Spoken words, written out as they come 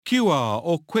QR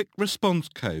or quick response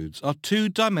codes are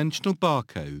two-dimensional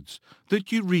barcodes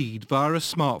that you read via a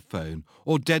smartphone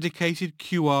or dedicated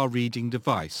QR reading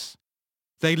device.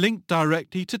 They link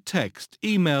directly to text,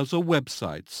 emails or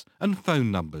websites and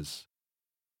phone numbers.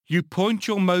 You point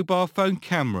your mobile phone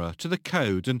camera to the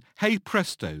code and hey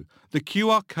presto, the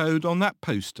QR code on that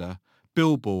poster,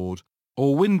 billboard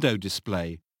or window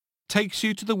display takes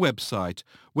you to the website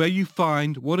where you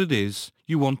find what it is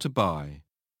you want to buy.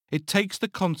 It takes the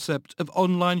concept of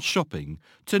online shopping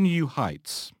to new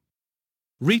heights.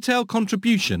 Retail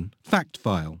contribution fact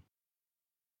file.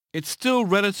 It's still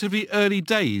relatively early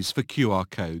days for QR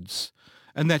codes,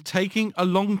 and they're taking a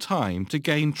long time to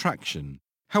gain traction.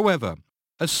 However,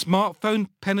 as smartphone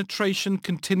penetration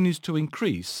continues to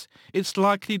increase, it's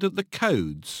likely that the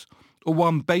codes, or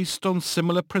one based on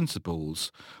similar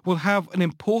principles, will have an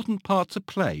important part to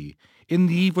play in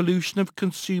the evolution of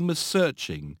consumers'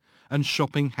 searching and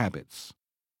shopping habits.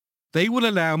 They will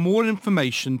allow more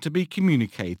information to be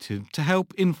communicated to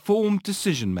help inform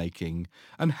decision-making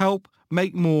and help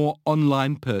make more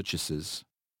online purchases.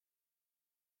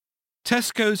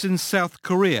 Tesco's in South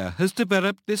Korea has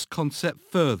developed this concept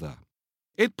further.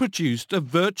 It produced a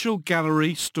virtual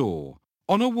gallery store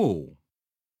on a wall.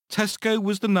 Tesco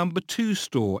was the number 2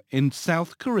 store in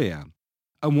South Korea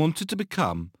and wanted to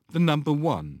become the number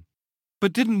 1,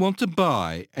 but didn't want to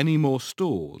buy any more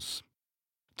stores.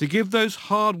 To give those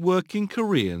hard-working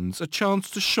Koreans a chance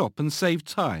to shop and save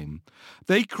time,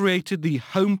 they created the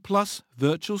Home Plus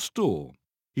virtual store.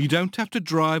 You don't have to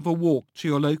drive or walk to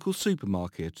your local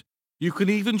supermarket. You can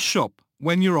even shop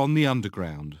when you're on the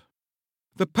underground.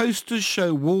 The posters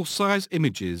show wall-size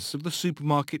images of the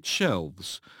supermarket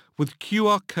shelves with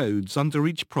QR codes under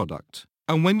each product.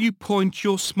 And when you point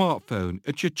your smartphone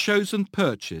at your chosen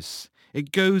purchase,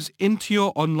 it goes into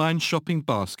your online shopping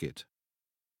basket.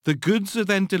 The goods are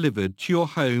then delivered to your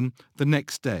home the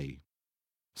next day.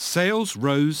 Sales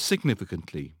rose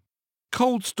significantly.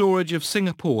 Cold Storage of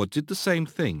Singapore did the same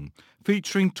thing,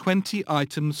 featuring 20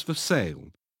 items for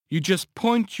sale. You just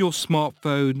point your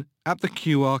smartphone at the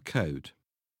QR code.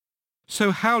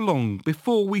 So how long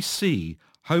before we see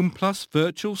Home Plus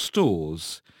virtual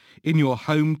stores in your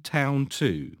hometown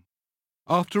too?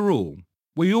 After all,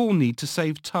 we all need to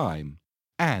save time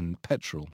and petrol.